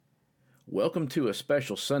Welcome to a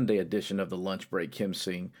special Sunday edition of the Lunch Break Hymn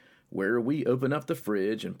Sing, where we open up the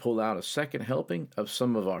fridge and pull out a second helping of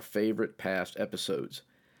some of our favorite past episodes.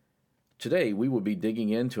 Today we will be digging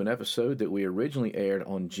into an episode that we originally aired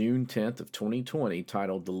on June 10th of 2020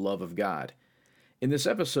 titled The Love of God. In this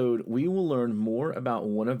episode, we will learn more about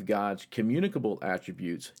one of God's communicable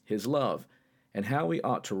attributes, His love, and how we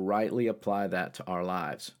ought to rightly apply that to our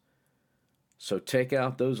lives. So take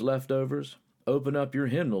out those leftovers, open up your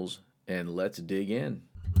hymnals, and let's dig in.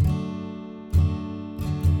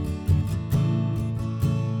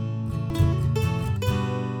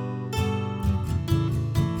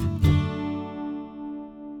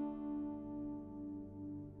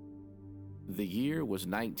 The year was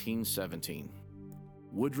 1917.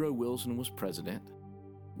 Woodrow Wilson was president.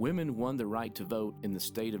 Women won the right to vote in the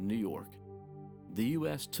state of New York. The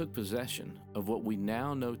U.S. took possession of what we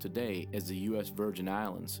now know today as the U.S. Virgin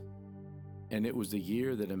Islands. And it was the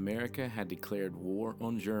year that America had declared war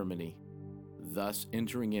on Germany, thus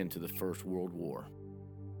entering into the First World War.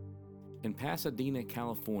 In Pasadena,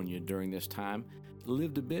 California during this time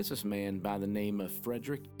lived a businessman by the name of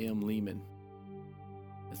Frederick M. Lehman.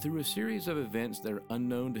 Through a series of events that are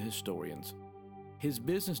unknown to historians, his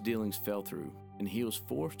business dealings fell through and he was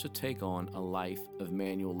forced to take on a life of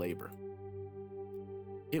manual labor.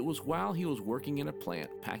 It was while he was working in a plant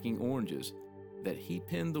packing oranges that he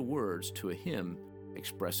penned the words to a hymn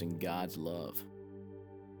expressing God's love.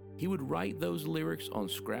 He would write those lyrics on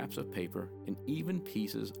scraps of paper and even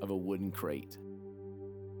pieces of a wooden crate.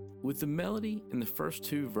 With the melody in the first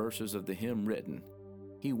two verses of the hymn written,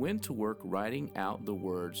 he went to work writing out the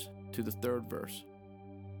words to the third verse.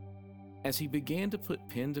 As he began to put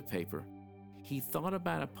pen to paper, he thought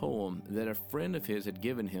about a poem that a friend of his had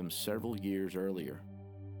given him several years earlier.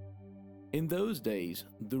 In those days,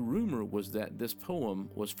 the rumor was that this poem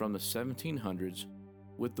was from the 1700s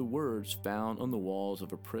with the words found on the walls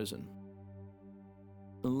of a prison.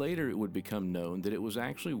 Later it would become known that it was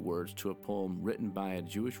actually words to a poem written by a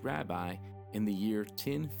Jewish rabbi in the year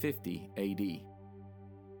 1050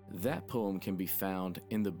 AD. That poem can be found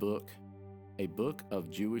in the book, A Book of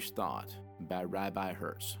Jewish Thought by Rabbi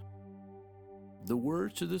Hertz. The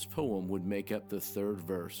words to this poem would make up the third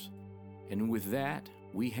verse, and with that,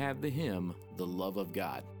 we have the hymn, The Love of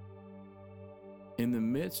God. In the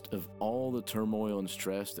midst of all the turmoil and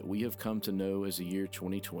stress that we have come to know as the year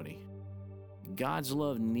 2020, God's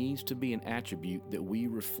love needs to be an attribute that we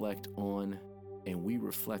reflect on, and we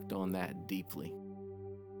reflect on that deeply.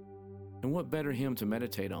 And what better hymn to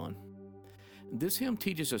meditate on? This hymn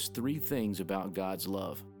teaches us three things about God's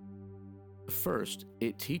love. First,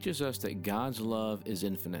 it teaches us that God's love is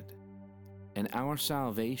infinite, and our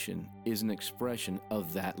salvation is an expression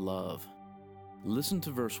of that love. Listen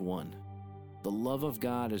to verse 1. The love of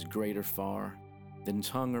God is greater far than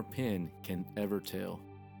tongue or pen can ever tell.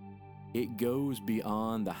 It goes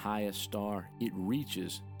beyond the highest star, it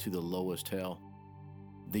reaches to the lowest hell.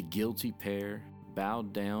 The guilty pair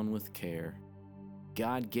bowed down with care.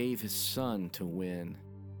 God gave His Son to win.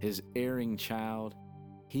 His erring child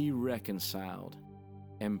He reconciled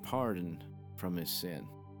and pardoned from his sin.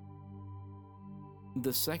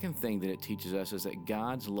 The second thing that it teaches us is that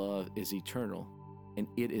God's love is eternal and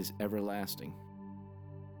it is everlasting.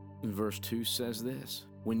 Verse 2 says this,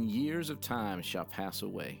 when years of time shall pass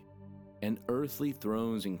away, and earthly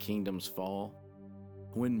thrones and kingdoms fall,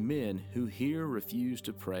 when men who here refuse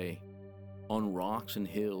to pray, on rocks and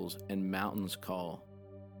hills and mountains call,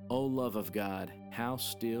 O love of God, how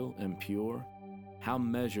still and pure, how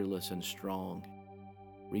measureless and strong,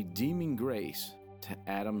 redeeming grace to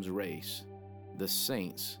Adam's race, the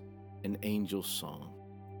saints and angels' song.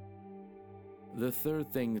 The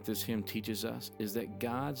third thing that this hymn teaches us is that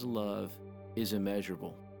God's love is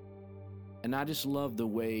immeasurable. And I just love the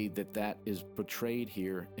way that is portrayed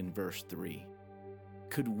here in verse 3.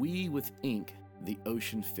 Could we with ink the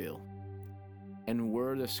ocean fill, and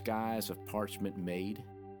were the skies of parchment made?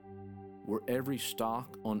 Were every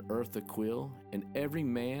stalk on earth a quill, and every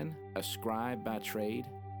man a scribe by trade?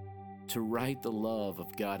 To write the love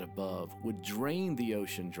of God above would drain the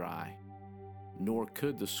ocean dry, nor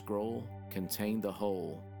could the scroll contain the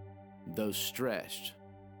whole, though stretched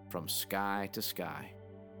from sky to sky.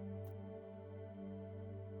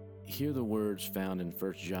 Hear the words found in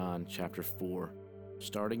 1 John chapter 4,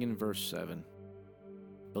 starting in verse 7.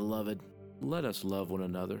 Beloved, let us love one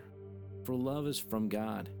another, for love is from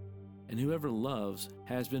God, and whoever loves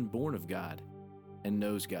has been born of God and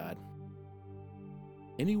knows God.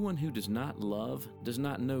 Anyone who does not love does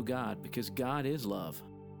not know God, because God is love.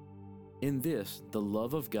 In this, the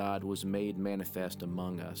love of God was made manifest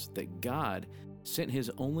among us, that God sent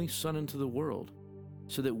His only Son into the world,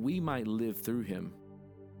 so that we might live through him.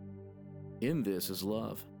 In this is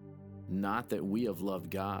love, not that we have loved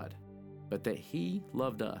God, but that he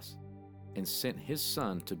loved us and sent his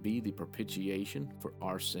Son to be the propitiation for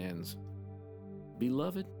our sins.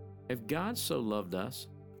 Beloved, if God so loved us,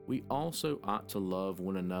 we also ought to love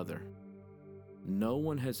one another. No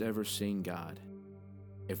one has ever seen God.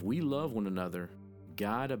 If we love one another,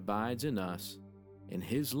 God abides in us, and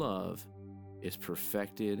his love is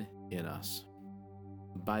perfected in us.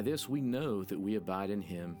 By this we know that we abide in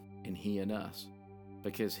him and he in us,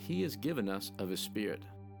 because he has given us of his Spirit.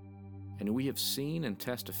 And we have seen and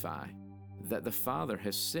testify that the Father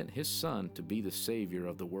has sent his Son to be the Savior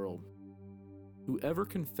of the world. Whoever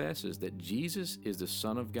confesses that Jesus is the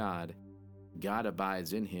Son of God, God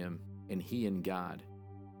abides in him and he in God.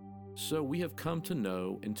 So we have come to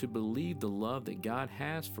know and to believe the love that God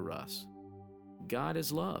has for us. God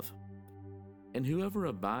is love. And whoever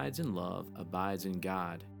abides in love abides in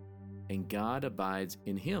God, and God abides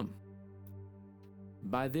in him.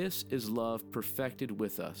 By this is love perfected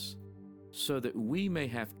with us, so that we may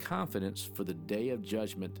have confidence for the day of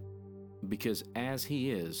judgment, because as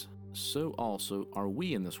he is, so also are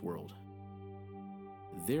we in this world.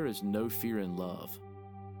 There is no fear in love,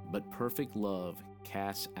 but perfect love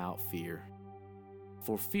casts out fear.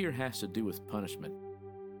 For fear has to do with punishment,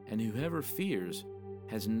 and whoever fears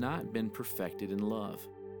has not been perfected in love.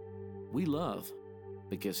 We love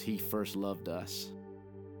because he first loved us.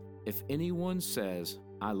 If anyone says,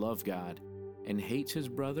 I love God, and hates his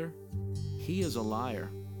brother, he is a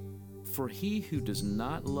liar. For he who does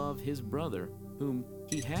not love his brother whom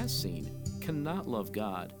he has seen cannot love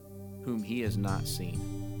God whom he has not seen.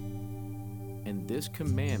 And this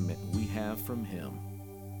commandment we have from him: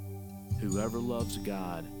 whoever loves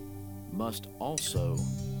God must also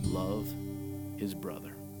love his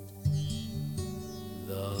brother.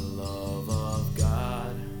 The love of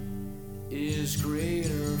God is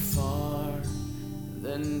greater far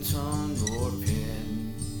than tongue or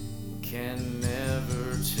pen can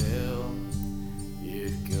never tell.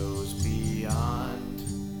 It goes beyond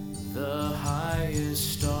the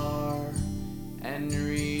highest star and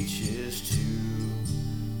reaches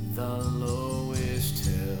to the lowest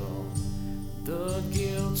hell. The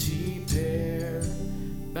guilty pair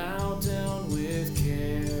bow down with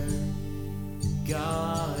care.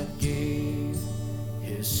 God gave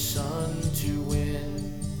his Son to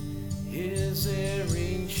win his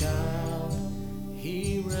erring child.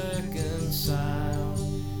 He reconciled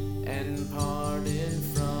and pardoned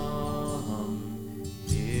from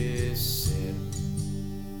his sin.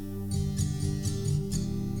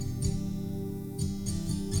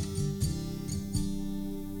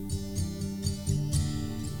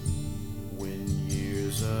 When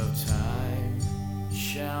years of time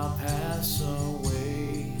shall pass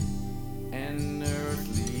away, and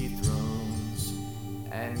earthly thrones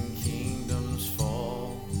and kingdoms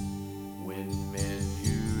fall, when men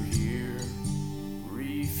you hear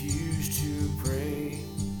refuse to pray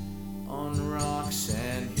on rocks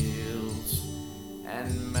and hills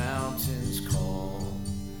and mountains call,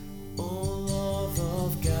 O love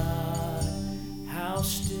of God, how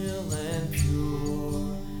still and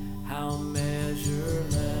pure, how measureless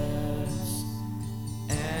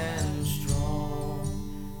and strong,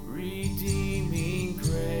 redeeming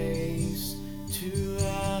grace to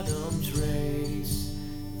Adam's race,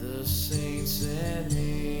 the saints and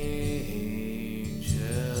angels'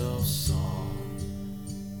 song.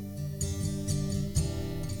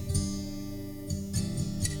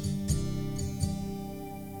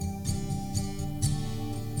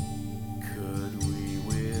 Could we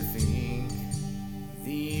with ink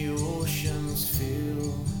the oceans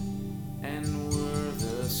fill, and were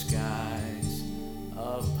the skies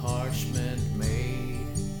of parchment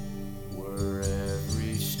made, were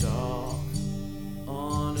every stalk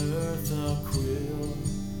on earth a quill,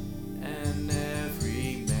 and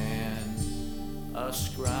every man a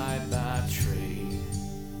scribe by trade,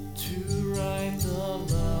 to write the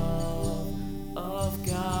love of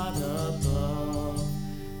God above,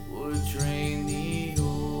 would drain the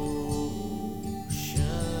ocean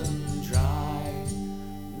dry,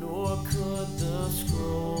 nor could the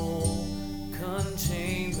scroll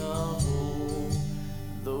contain the whole,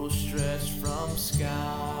 though stretched from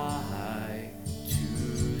sky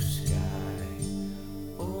to sky.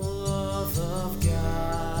 O love of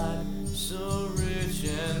God, so rich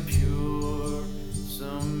and pure,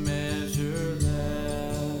 so measureless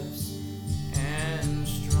and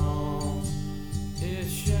strong, it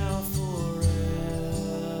shall forevermore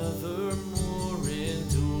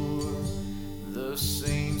endure. The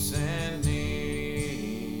saints and angels'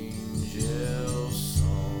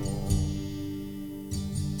 song.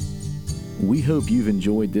 We hope you've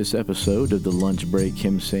enjoyed this episode of the Lunch Break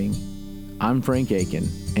Hymn Sing. I'm Frank Aiken,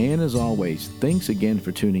 and as always, thanks again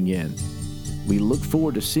for tuning in. We look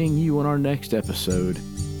forward to seeing you on our next episode.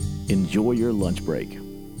 Enjoy your lunch break.